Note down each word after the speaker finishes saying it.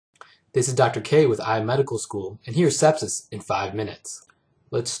This is Dr. K with I Medical School, and here's sepsis in 5 minutes.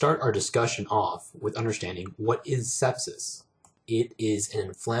 Let's start our discussion off with understanding what is sepsis. It is an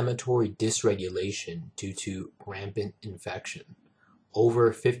inflammatory dysregulation due to rampant infection.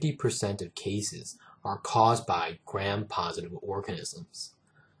 Over 50% of cases are caused by gram-positive organisms,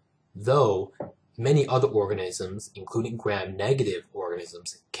 though many other organisms, including gram-negative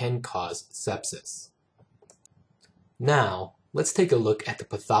organisms, can cause sepsis. Now, let's take a look at the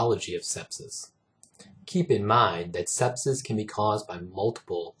pathology of sepsis. Keep in mind that sepsis can be caused by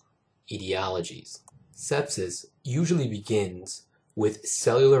multiple etiologies. Sepsis usually begins with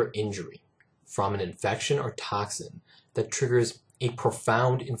cellular injury from an infection or toxin that triggers a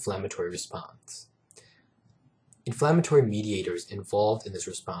profound inflammatory response. Inflammatory mediators involved in this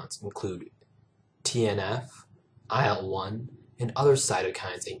response include TNF, IL-1, and other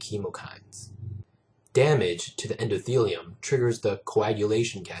cytokines and chemokines. Damage to the endothelium triggers the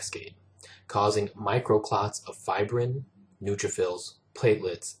coagulation cascade, causing microclots of fibrin, neutrophils,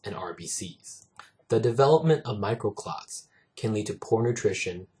 platelets, and RBCs. The development of microclots can lead to poor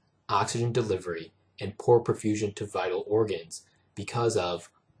nutrition, oxygen delivery, and poor perfusion to vital organs because of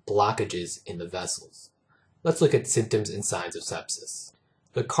blockages in the vessels. Let's look at symptoms and signs of sepsis.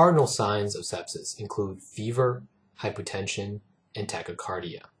 The cardinal signs of sepsis include fever, hypotension, and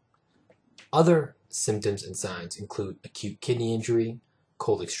tachycardia. Other symptoms and signs include acute kidney injury,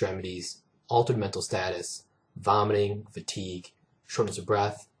 cold extremities, altered mental status, vomiting, fatigue, shortness of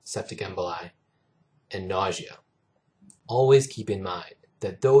breath, septic emboli, and nausea. Always keep in mind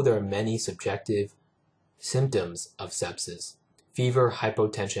that though there are many subjective symptoms of sepsis, fever,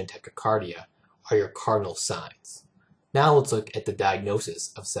 hypotension, and tachycardia are your cardinal signs. Now let's look at the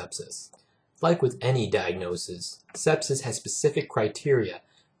diagnosis of sepsis. Like with any diagnosis, sepsis has specific criteria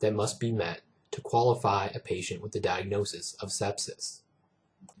that must be met to qualify a patient with the diagnosis of sepsis.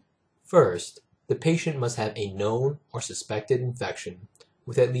 First, the patient must have a known or suspected infection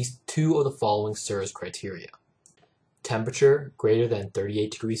with at least 2 of the following SIRS criteria: temperature greater than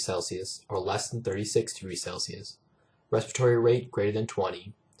 38 degrees Celsius or less than 36 degrees Celsius, respiratory rate greater than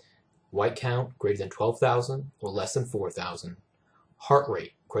 20, white count greater than 12,000 or less than 4,000, heart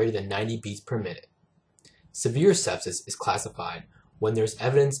rate greater than 90 beats per minute. Severe sepsis is classified when there's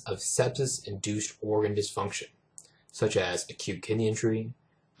evidence of sepsis-induced organ dysfunction, such as acute kidney injury,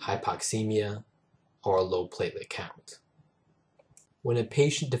 hypoxemia, or a low platelet count. When a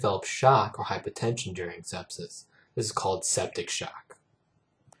patient develops shock or hypotension during sepsis, this is called septic shock.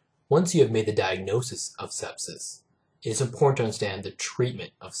 Once you have made the diagnosis of sepsis, it is important to understand the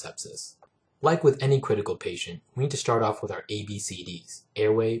treatment of sepsis. Like with any critical patient, we need to start off with our ABCDs: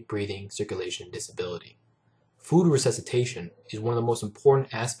 airway, breathing, circulation, disability. Food resuscitation is one of the most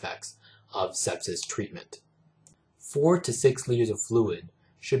important aspects of sepsis treatment. 4 to 6 liters of fluid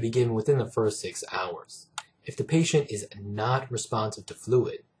should be given within the first 6 hours. If the patient is not responsive to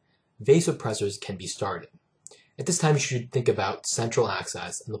fluid, vasopressors can be started. At this time, you should think about central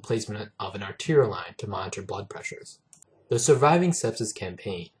access and the placement of an arterial line to monitor blood pressures. The Surviving Sepsis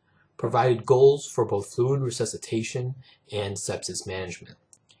campaign provided goals for both fluid resuscitation and sepsis management.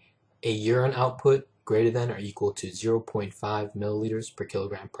 A urine output greater than or equal to 0.5 milliliters per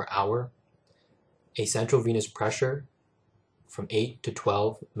kilogram per hour, a central venous pressure from 8 to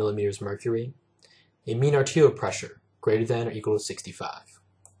 12 millimeters mercury, a mean arterial pressure greater than or equal to 65.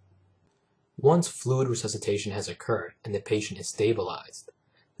 Once fluid resuscitation has occurred and the patient is stabilized,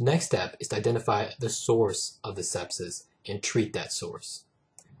 the next step is to identify the source of the sepsis and treat that source.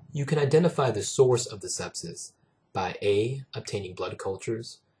 You can identify the source of the sepsis by A, obtaining blood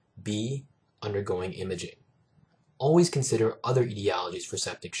cultures, B, undergoing imaging. Always consider other etiologies for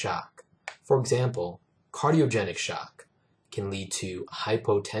septic shock. For example, cardiogenic shock can lead to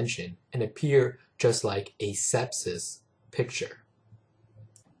hypotension and appear just like a sepsis picture.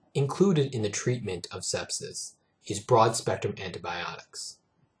 Included in the treatment of sepsis is broad-spectrum antibiotics.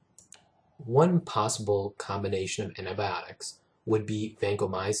 One possible combination of antibiotics would be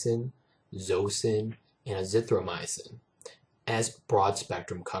vancomycin, zosyn, and azithromycin as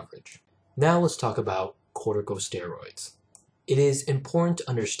broad-spectrum coverage. Now let's talk about corticosteroids. It is important to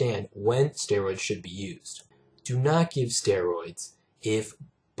understand when steroids should be used. Do not give steroids if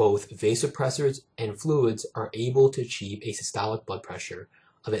both vasopressors and fluids are able to achieve a systolic blood pressure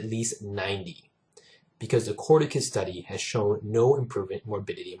of at least 90, because the Corticosteroids study has shown no improvement in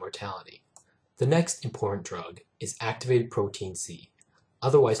morbidity and mortality. The next important drug is activated protein C,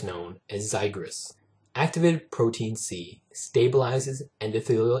 otherwise known as Xigris. Activated protein C stabilizes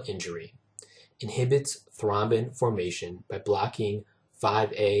endothelial injury, inhibits thrombin formation by blocking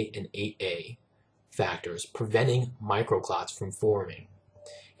 5A and 8A factors, preventing microclots from forming.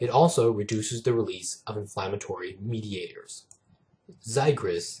 It also reduces the release of inflammatory mediators.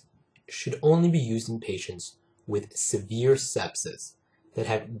 Xigris should only be used in patients with severe sepsis that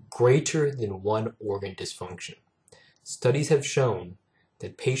have greater than one organ dysfunction. Studies have shown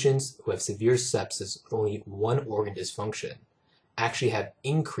that patients who have severe sepsis with only one organ dysfunction actually have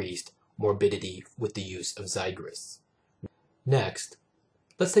increased morbidity with the use of Xigris. Next,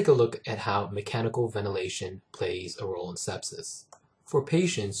 let's take a look at how mechanical ventilation plays a role in sepsis. For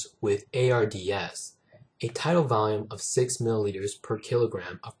patients with ARDS, a tidal volume of 6 milliliters per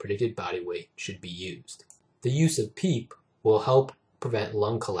kilogram of predicted body weight should be used. The use of PEEP will help prevent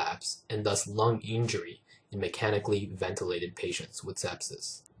lung collapse and thus lung injury in mechanically ventilated patients with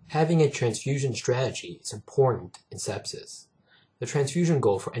sepsis. Having a transfusion strategy is important in sepsis. The transfusion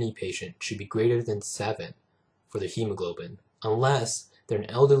goal for any patient should be greater than 7 for their hemoglobin, unless they're an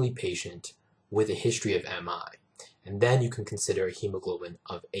elderly patient with a history of MI, and then you can consider a hemoglobin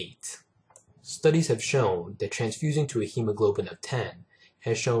of 8. Studies have shown that transfusing to a hemoglobin of 10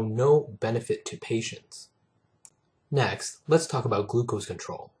 has shown no benefit to patients. Next, let's talk about glucose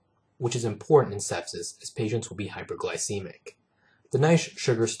control, which is important in sepsis as patients will be hyperglycemic. The NICE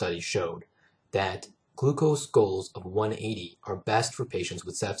sugar study showed that glucose goals of 180 are best for patients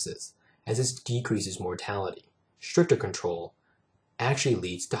with sepsis, as this decreases mortality. Stricter control actually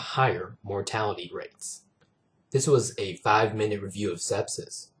leads to higher mortality rates. This was a 5-minute review of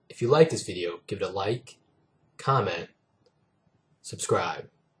sepsis. If you like this video, give it a like, comment, subscribe.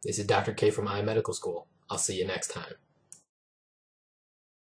 This is Dr. K from iMedical School. I'll see you next time.